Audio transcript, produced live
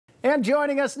And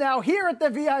joining us now here at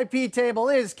the VIP table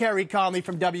is Kerry Connolly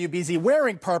from WBZ,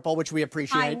 wearing purple, which we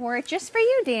appreciate. I wore it just for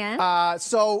you, Dan.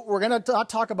 So we're going to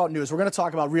talk about news. We're going to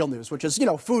talk about real news, which is, you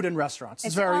know, food in restaurants.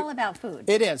 It's all about food.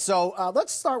 It is. So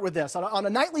let's start with this. On a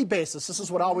nightly basis, this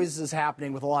is what always is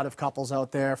happening with a lot of couples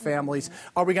out there, families.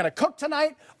 Are we going to cook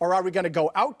tonight or are we going to go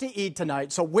out to eat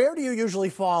tonight? So where do you usually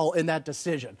fall in that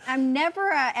decision? I'm never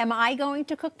am I going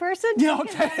to cook person? Yeah,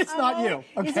 okay, it's not you.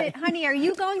 Okay. Is it, honey, are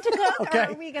you going to cook Okay.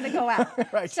 or are we going to go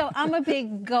out? Right. So I'm a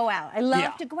big go out. I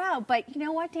love to go out. But you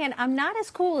know what, Dan? I'm not as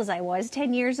cool as I was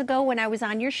 10 years ago when I was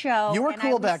on your show. You were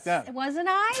cool back then. Wasn't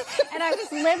I? And I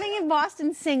was living in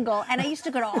Boston single, and I used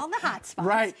to go to all the hot spots.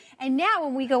 Right. And now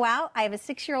when we go out, I have a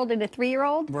 6-year-old and a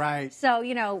 3-year-old. Right. So,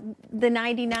 you know, the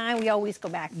 99, we always go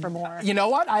back for more. You know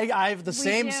what? I have the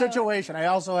same situation. I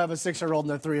also have a 6-year-old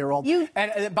and a 3-year-old.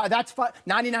 But that's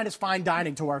 99 is fine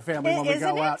dining to our family when we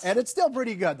go out. And it's still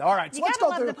pretty good. All right, so let's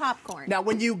go through the popcorn. Now,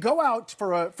 when you go out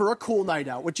for a cool night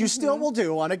out, which you still will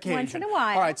do on occasion. Once in a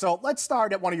while. All right, so let's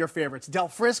start at one of your favorites,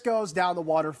 Delfrisco's down the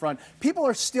waterfront. People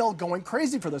are still going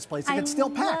crazy for this place. It's still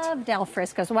packed. I love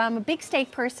Delfrisco's. Well, I'm a big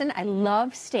steak person. I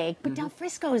love steak, but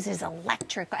Delfrisco's is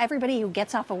electric. Everybody who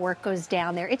gets off of work goes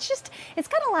down there. It's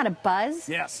got a lot of buzz.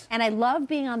 Yes. And I love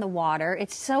being on the water.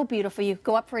 It's so beautiful. You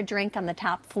go up for a drink on the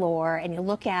top floor and you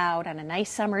look out on a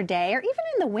nice summer day, or even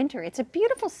in the winter. It's a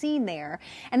beautiful scene there.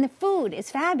 And the food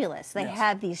is fabulous. They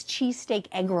have these cheesesteak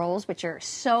egg rolls, which are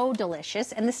so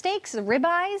delicious. And the steaks, the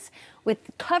ribeyes,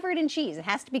 covered in cheese. It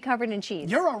has to be covered in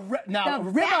cheese. Now,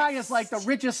 ribeye is like the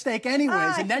richest steak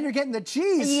anyways, and then you're getting the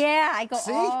cheese. Yeah, I go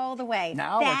all the way.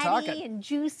 Now Fatty we're talking. And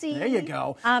juicy. There you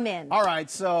go. I'm in. All right,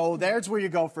 so there's where you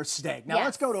go for steak. Now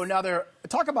let's go to another,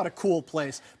 talk about a cool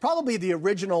place. Probably the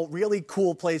original really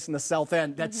cool place in the South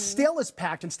End that still is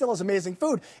packed and still has amazing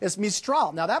food is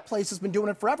Mistral. Now that place has been doing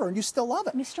it forever and you still love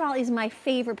it. Mistral is my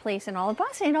favorite place in all of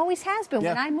Boston. It always has been.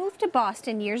 When I moved to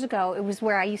Boston years ago, it was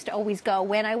where I used to always go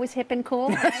when I was hip and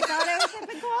cool. I thought I was hip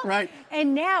and cool. Right.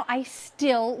 And now I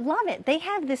still love it. They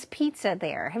have this pizza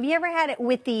there. Have you ever had it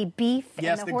with the beef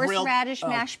and the horseradish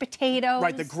mashed potatoes?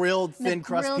 Right, the grilled thin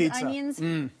crust pizza.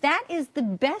 Onions. That is the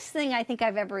best thing I think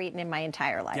I've ever eaten in my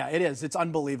entire life. Yeah, it is. It's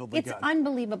unbelievably good. It's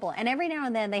unbelievable. And every now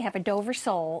and then they have a Dover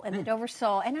sole, and the Dover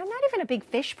sole, and I'm not even a big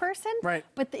fish person,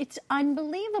 but it's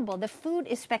unbelievable. The food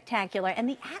is spectacular, and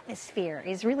the atmosphere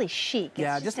is really chic.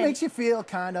 Yeah, it just makes you feel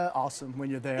kind of awesome when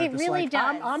you're there. It really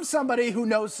does. I'm somebody who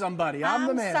knows somebody. I'm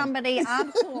the man.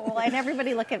 I'm cool, and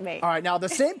everybody look at me. All right, now the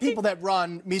same people that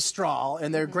run Mistral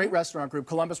and their great restaurant group,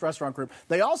 Columbus Restaurant Group,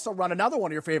 they also run another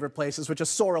one of your favorite places, which is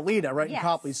Sorellina, right in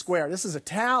Copley Square. This is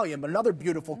Italian, but another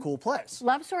beautiful, cool place.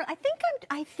 Love Sorellina.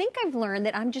 I think I've learned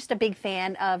that I'm just a big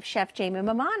fan of Chef Jamie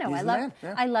Mamano.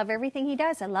 I love everything he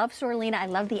does. I love Sorellina. I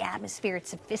love the atmosphere. It's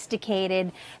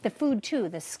sophisticated. The food too.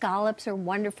 The scallops are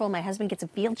wonderful. My husband gets a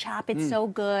veal chop. It's so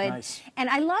good. Nice. And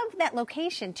I love that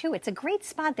location too. It's a great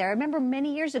spot there. I remember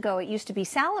many years ago it used to be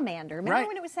Salamander. Remember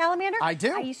when it was Salamander? I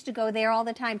do. I used to go there all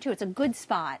the time too. It's a good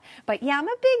spot. But yeah, I'm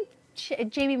a big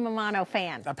Jamie Mamano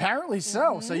fan. Apparently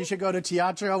so. So you should go to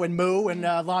Teatro and Moo and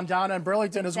Londana and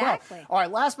Burlington as well. All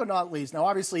right, last but not least, now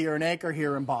obviously you're an anchor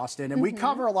here in Boston, and we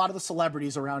cover a lot of the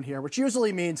celebrities around here, which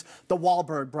usually means the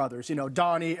Wahlberg brothers, you know,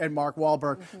 Donnie and Mark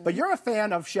Wahlberg. But you're a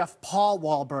fan of Chef Paul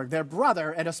Wahlberg, their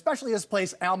brother, and especially his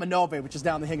place, Alma Nove, which is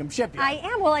down the Hingham Shipyard. I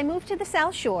am. Well, I moved to the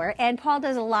South Shore, and Paul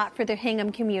does a lot for the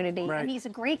Hingham community, and he's a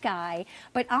great guy.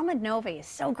 But Alma Nove is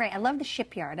so great. I love the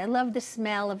shipyard. I love the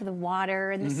smell of the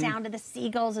water and the sound of the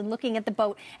seagulls and looking at the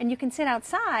boat, and you can sit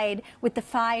outside with the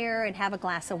fire and have a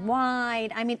glass of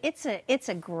wine. I mean, it's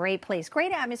a great place,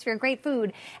 great atmosphere, great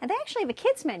food, and they actually have a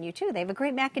kids menu too. They have a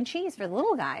great mac and cheese for the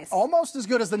little guys. Almost as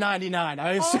good as the 99.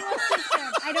 I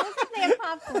don't think they have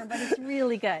popcorn, but it's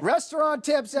really good. Restaurant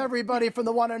tips, everybody, from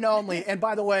the one and only. And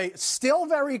by the way, still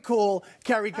very cool,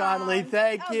 Kerry Connolly.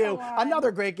 Thank you.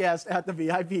 Another great guest at the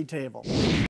VIP table.